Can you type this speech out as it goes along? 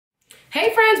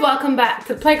Hey friends, welcome back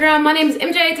to the playground. My name is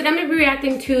MJ. Today I'm going to be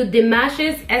reacting to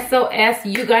Dimash's SOS.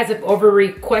 You guys have over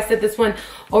requested this one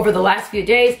over the last few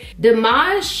days.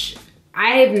 Dimash,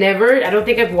 I don't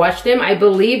think I've watched him. I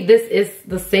believe this is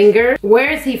the singer. Where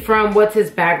is he from? What's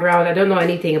his background? I don't know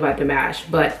anything about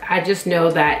Dimash, but I just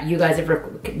know that you guys have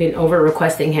been over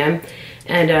requesting him.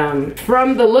 And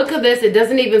from the look of this, it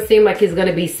doesn't even seem like he's going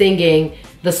to be singing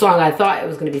the song I thought it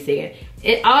was going to be singing.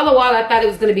 All the while I thought it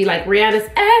was gonna be like Rihanna's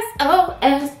SOS,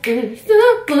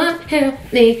 someone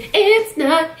help me, it's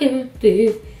not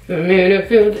healthy.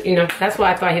 You know, that's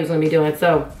what I thought he was gonna be doing.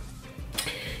 So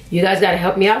you guys gotta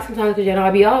help me out sometimes because you know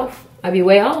I'll be off. I'll be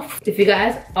way off. If you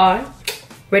guys are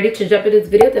ready to jump into this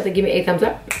video, definitely give me a thumbs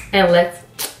up and let's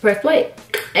press play.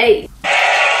 Hey.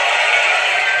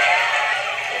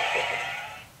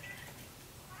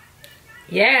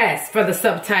 Yes, for the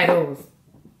subtitles.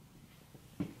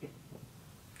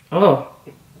 Oh,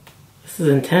 this is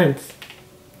intense.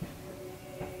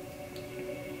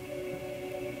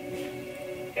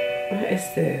 What is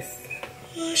this?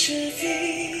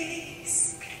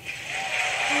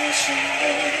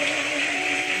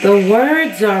 The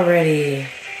words already.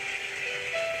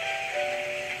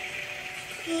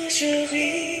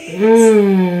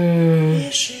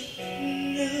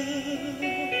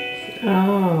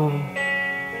 Oh.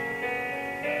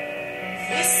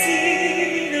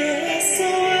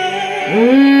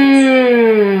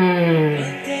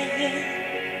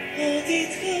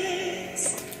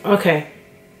 Okay.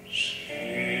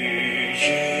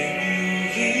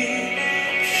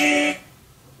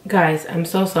 Guys, I'm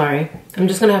so sorry. I'm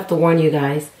just gonna have to warn you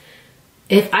guys.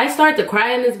 If I start to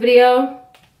cry in this video,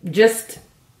 just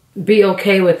be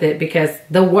okay with it because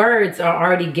the words are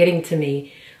already getting to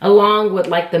me. Along with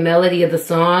like the melody of the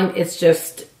song, it's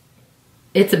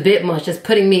a bit much. It's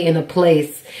putting me in a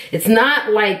place. It's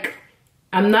not like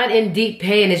I'm not in deep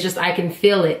pain. It's just I can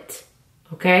feel it.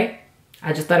 Okay?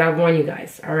 I just thought I'd warn you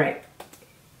guys. All right.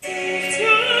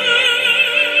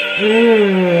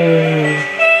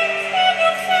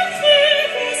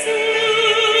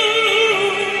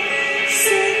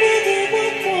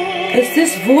 Is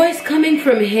this voice coming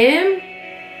from him?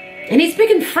 And he's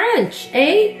speaking French,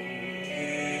 eh?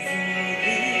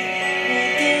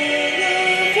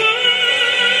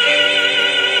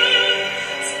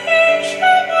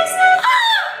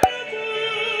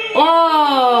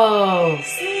 Oh!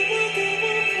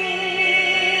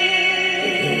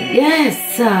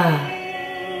 Yes! Oh.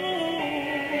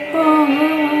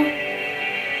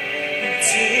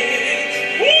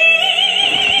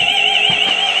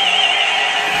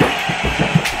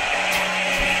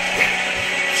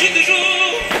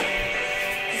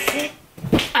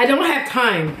 I don't have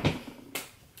time.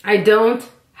 I don't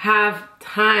have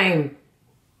time.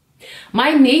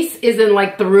 My niece is in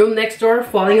like the room next door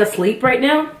falling asleep right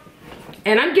now.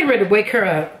 And I'm getting ready to wake her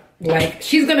up. Like,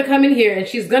 she's gonna come in here and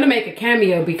she's gonna make a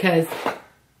cameo because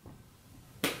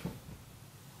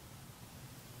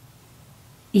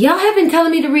y'all have been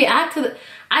telling me to react to the...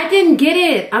 I didn't get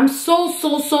it. I'm so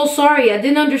sorry. I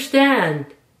didn't understand.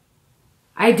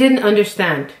 I didn't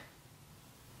understand.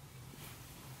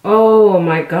 Oh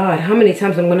my God. How many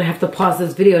times I'm gonna have to pause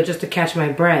this video just to catch my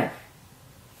breath?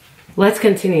 Let's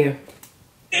continue.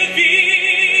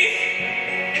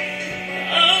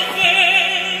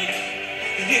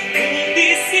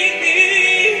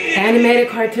 Animated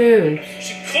cartoons.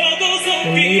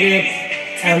 I needed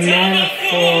a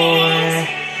metaphor.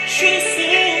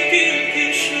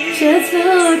 Just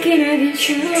looking at your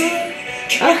show.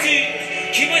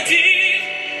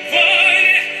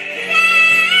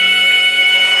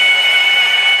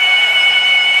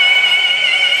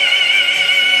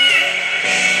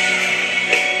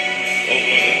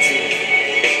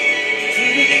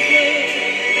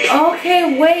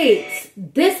 Okay, wait.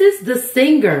 This is the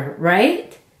singer, right?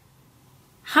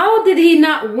 How did he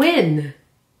not win?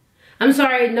 I'm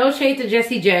sorry, no shade to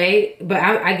Jessie J, but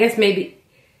I guess maybe...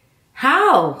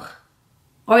 How?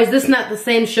 Or is this not the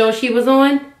same show she was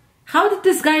on? How did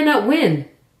this guy not win?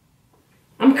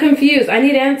 I'm confused. I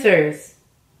need answers.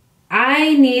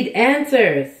 I need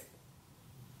answers.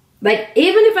 Like,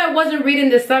 even if I wasn't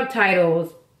reading the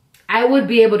subtitles, I would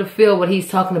be able to feel what he's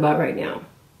talking about right now.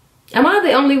 Am I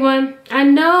the only one? I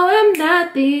know I'm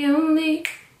not the only...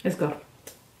 Let's go.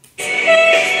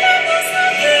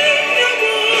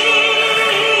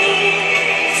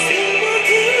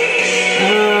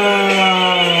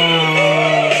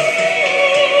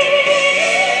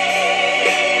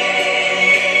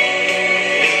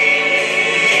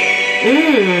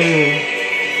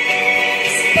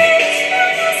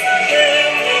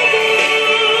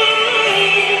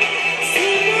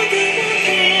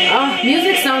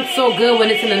 sounds so good when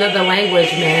it's in another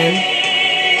language, man.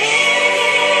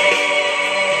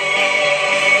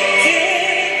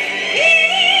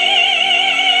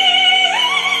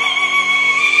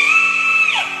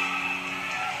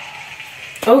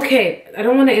 Okay, I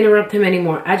don't want to interrupt him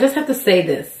anymore. I just have to say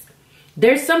this.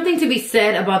 There's something to be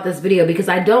said about this video because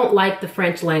I don't like the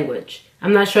French language.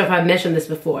 I'm not sure if I've mentioned this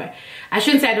before. I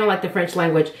shouldn't say I don't like the French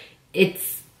language.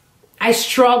 I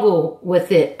struggle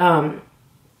with it. How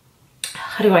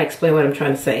do I explain what I'm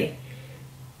trying to say?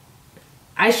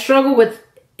 I struggle with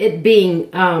it being,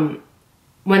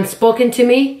 when spoken to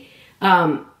me,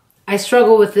 I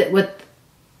struggle with it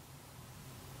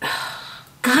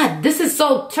God, this is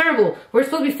so terrible. We're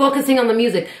supposed to be focusing on the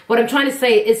music. What I'm trying to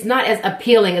say, it's not as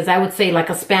appealing as I would say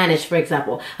like a Spanish, for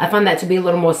example. I find that to be a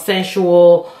little more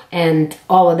sensual and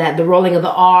all of that. The rolling of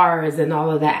the R's and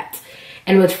all of that.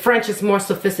 And with French, it's more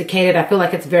sophisticated. I feel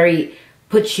like it's very,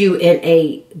 puts you in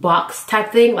a box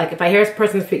type thing. Like if I hear a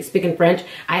person speaking French,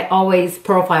 I always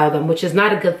profile them, which is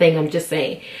not a good thing, I'm just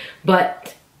saying.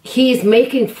 But he's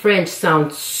making French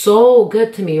sound so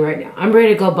good to me right now. I'm ready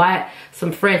to go buy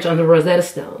some French on the Rosetta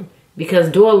Stone because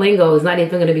Duolingo is not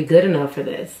even going to be good enough for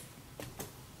this.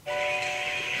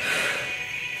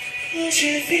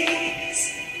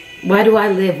 Why do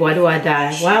I live? Why do I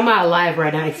die? Why am I alive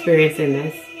right now experiencing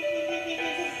this?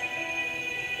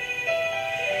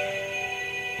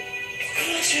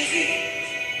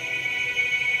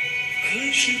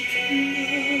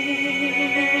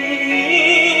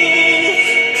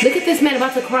 Look at this man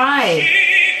about to cry.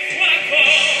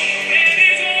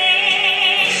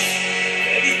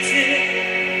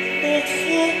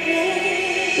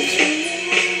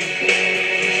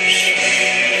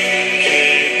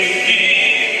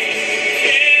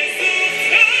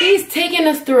 He's taking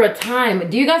us through a time.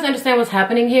 Do you guys understand what's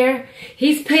happening here?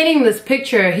 He's painting this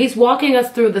picture. He's walking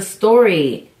us through the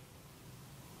story.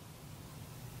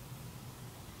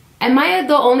 Am I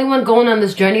the only one going on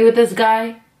this journey with this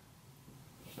guy?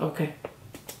 Okay.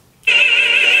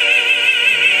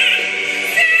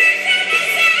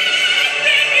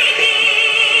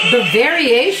 The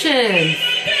variations.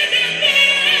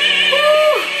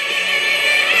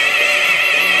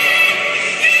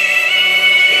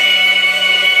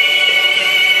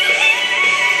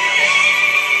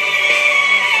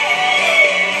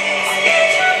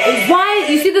 Why?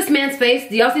 You see this man's face?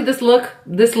 Do y'all see this look?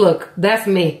 This look. That's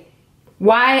me.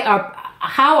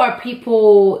 How are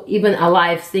people even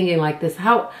alive singing like this?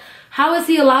 How is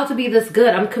he allowed to be this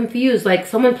good? I'm confused. Like,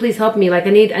 someone please help me. Like, I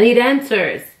need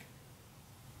answers.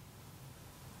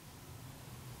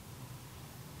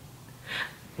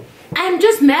 I'm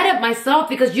just mad at myself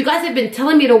because you guys have been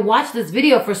telling me to watch this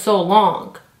video for so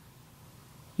long.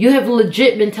 You have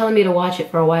legit been telling me to watch it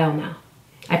for a while now.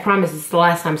 I promise it's the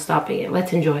last time stopping it.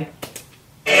 Let's enjoy.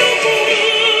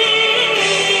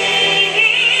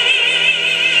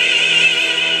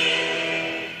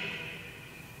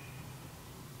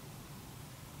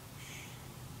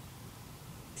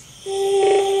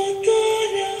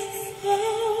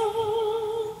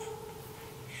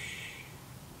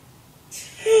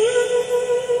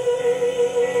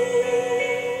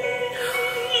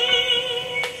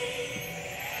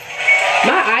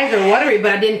 Are watery,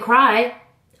 but I didn't cry.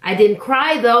 I didn't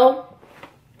cry though.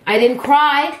 I didn't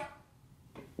cry.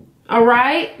 All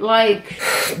right, like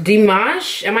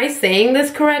Dimash, am I saying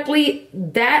this correctly?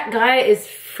 That guy is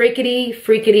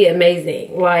freakity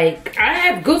amazing. Like, I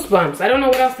have goosebumps. I don't know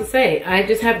what else to say. I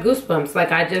just have goosebumps.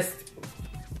 Like, I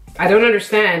don't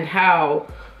understand how.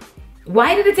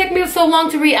 Why did it take me so long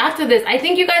to react to this? I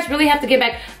think you guys really have to get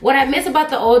back. What I miss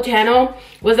about the old channel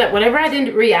was that whenever I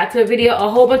didn't react to a video, a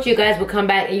whole bunch of you guys would come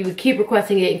back and you would keep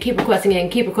requesting it and keep requesting it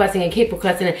and keep requesting it and keep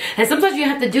requesting it. And sometimes you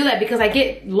have to do that because I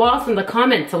get lost in the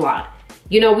comments a lot.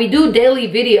 You know, we do daily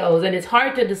videos and it's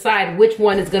hard to decide which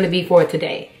one is going to be for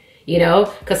today. You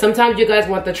know, because sometimes you guys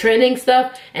want the trending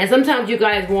stuff and sometimes you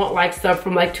guys want like stuff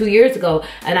from like 2 years ago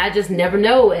and I just never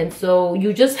know. And so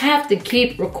you just have to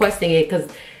keep requesting it because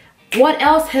what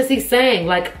else has he saying?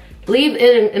 Like, leave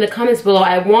it in the comments below.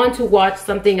 I want to watch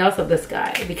something else of this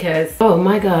guy because, oh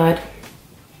my God.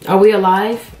 Are we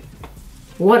alive?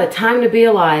 What a time to be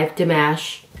alive,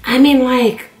 Dimash. I mean,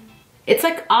 like, it's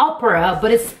like opera,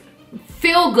 but it's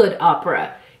feel-good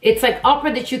opera. It's like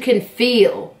opera that you can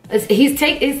feel. He's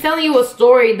telling you a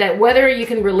story that whether you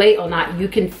can relate or not, you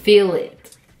can feel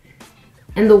it.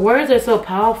 And the words are so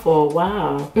powerful.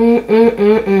 Wow.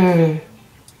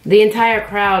 The entire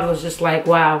crowd was just like,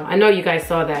 wow. I know you guys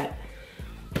saw that.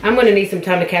 I'm gonna need some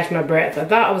time to catch my breath. I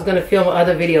thought I was gonna film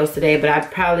other videos today, but I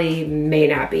probably may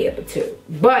not be able to.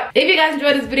 But if you guys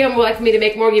enjoyed this video and would like for me to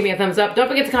make more, give me a thumbs up. Don't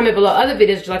forget to comment below other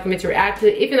videos you'd like for me to react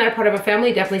to. If you're not a part of our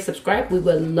family, definitely subscribe. We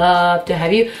would love to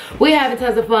have you. We're having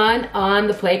tons of fun on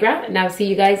the playground, and I'll see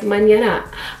you guys mañana.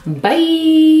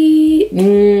 Bye.